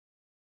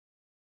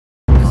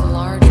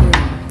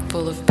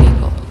full of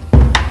people,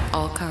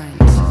 all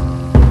kinds,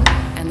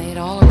 and they had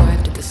all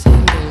arrived at the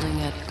same building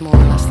at more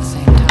or less the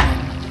same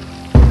time,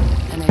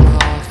 and they were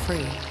all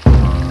free,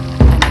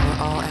 and they were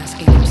all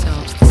asking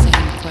themselves the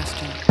same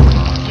question.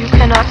 You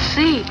cannot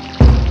see.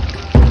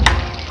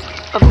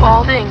 Of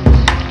all things,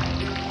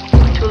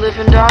 to live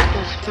in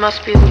darkness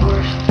must be the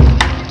worst.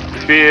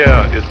 Fear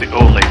is the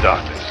only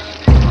darkness.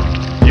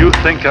 You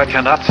think I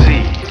cannot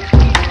see.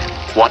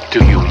 What do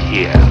you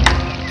hear?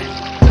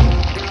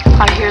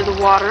 I hear the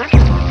water.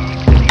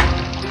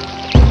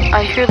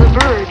 I hear the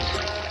birds.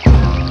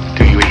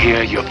 Do you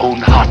hear your own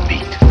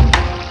heartbeat?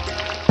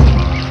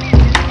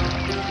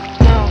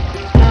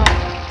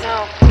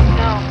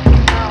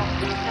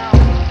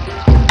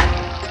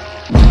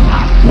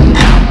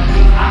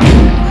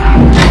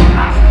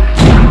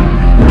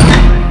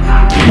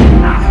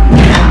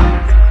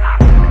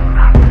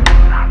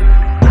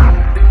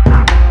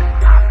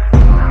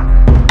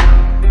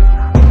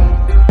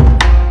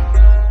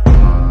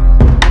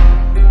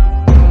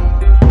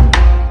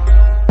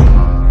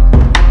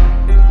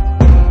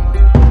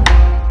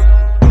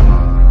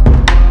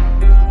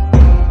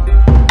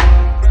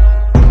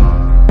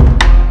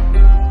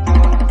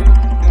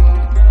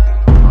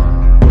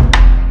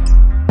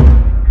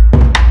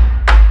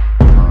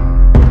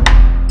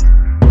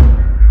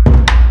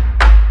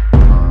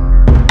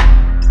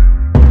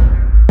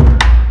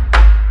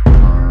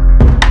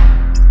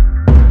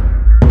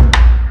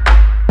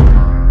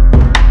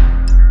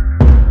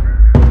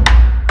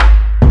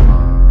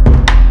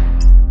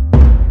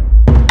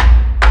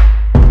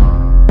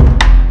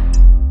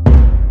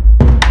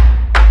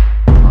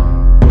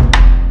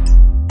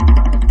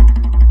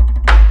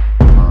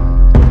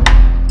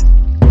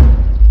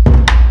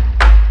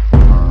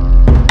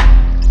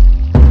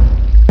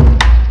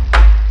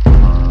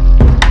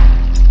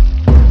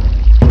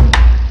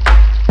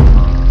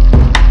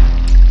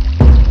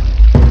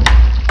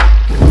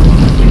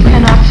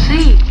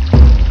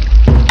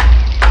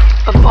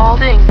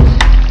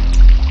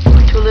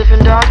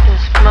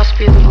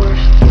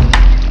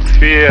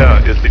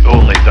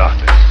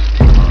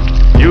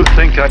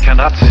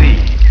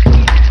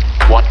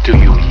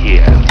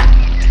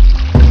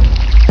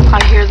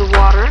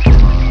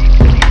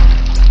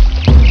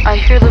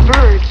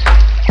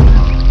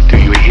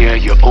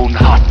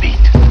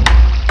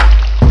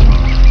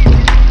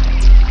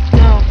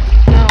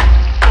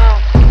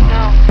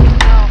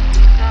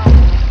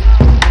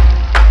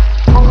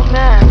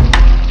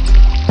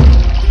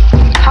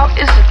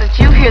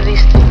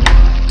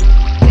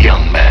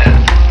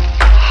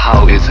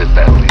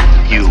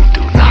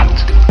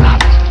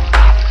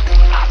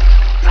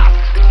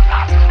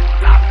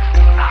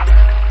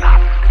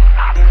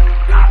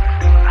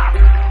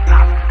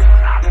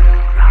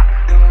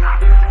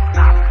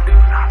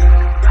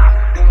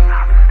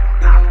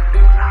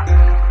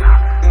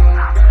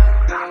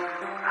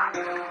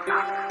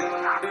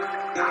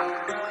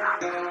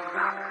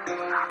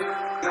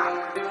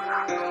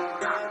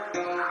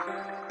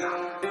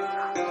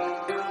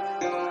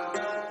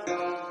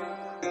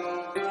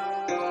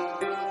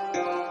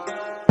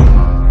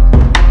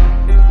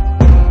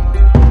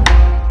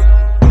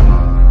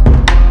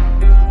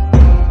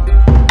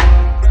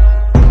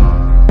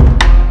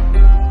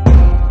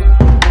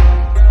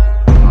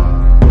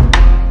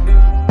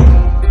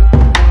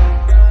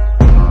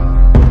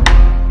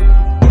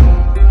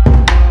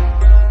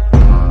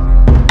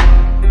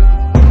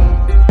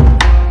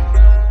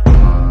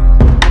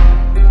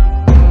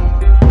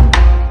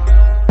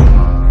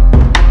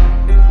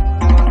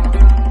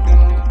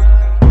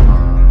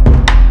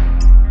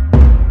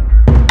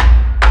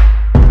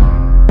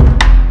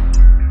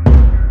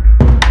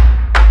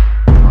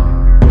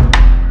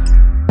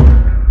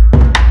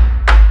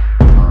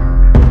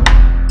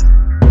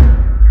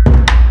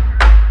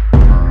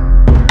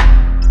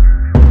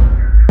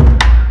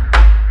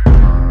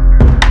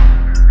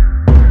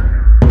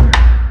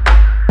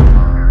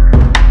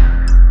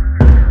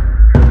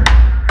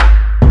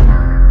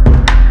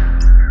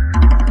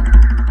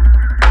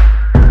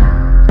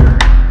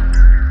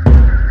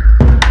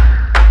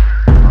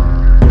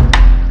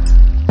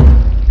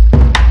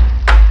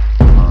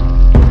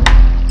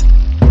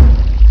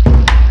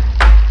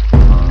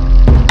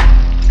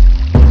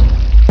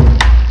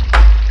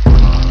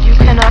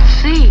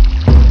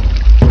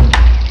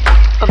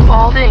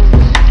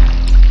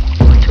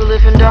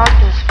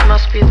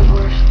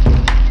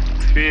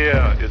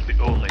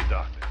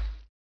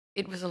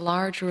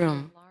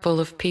 Room full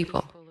of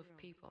people,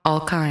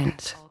 all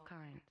kinds,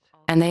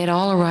 and they had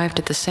all arrived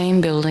at the same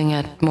building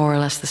at more or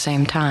less the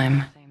same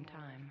time,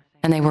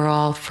 and they were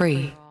all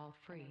free,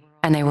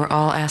 and they were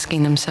all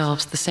asking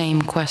themselves the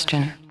same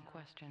question: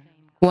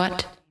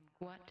 what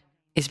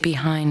is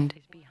behind?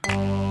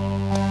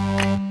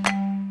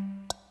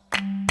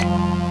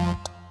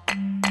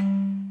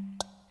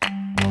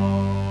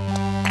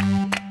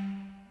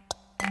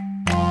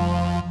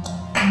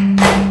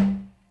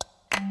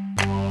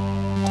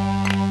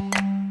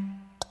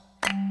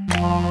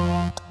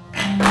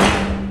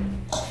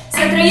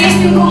 Să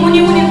trăiești în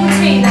comuniune cu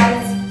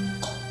ceilalți.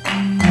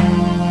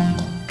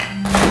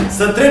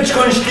 Să treci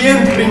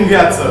conștient prin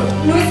viață.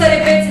 Nu să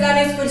repeți la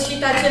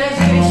nesfârșit aceleași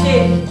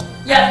greșeli.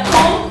 Iar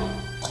tu,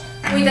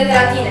 uită-te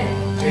la tine.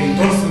 Te-ai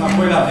întors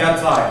înapoi la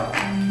viața aia.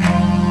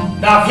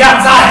 Da,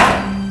 viața aia!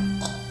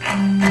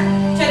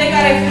 Cea de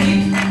care ai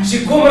fugit.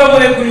 Și cum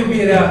rămâne cu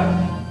iubirea?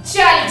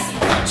 Ce a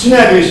lipsit? Cine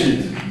a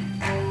greșit?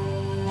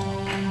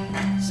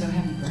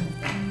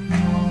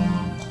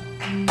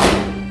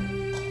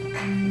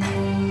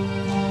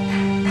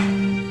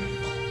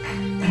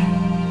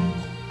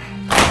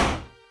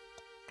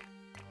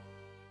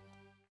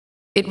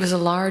 It was a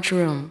large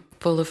room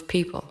full of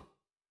people,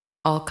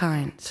 all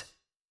kinds,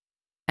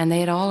 and they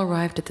had all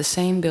arrived at the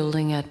same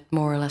building at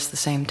more or less the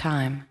same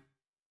time,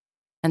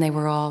 and they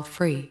were all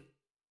free,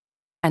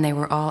 and they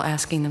were all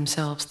asking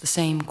themselves the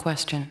same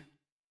question: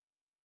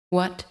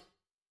 what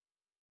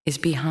is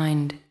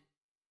behind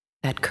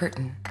that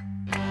curtain?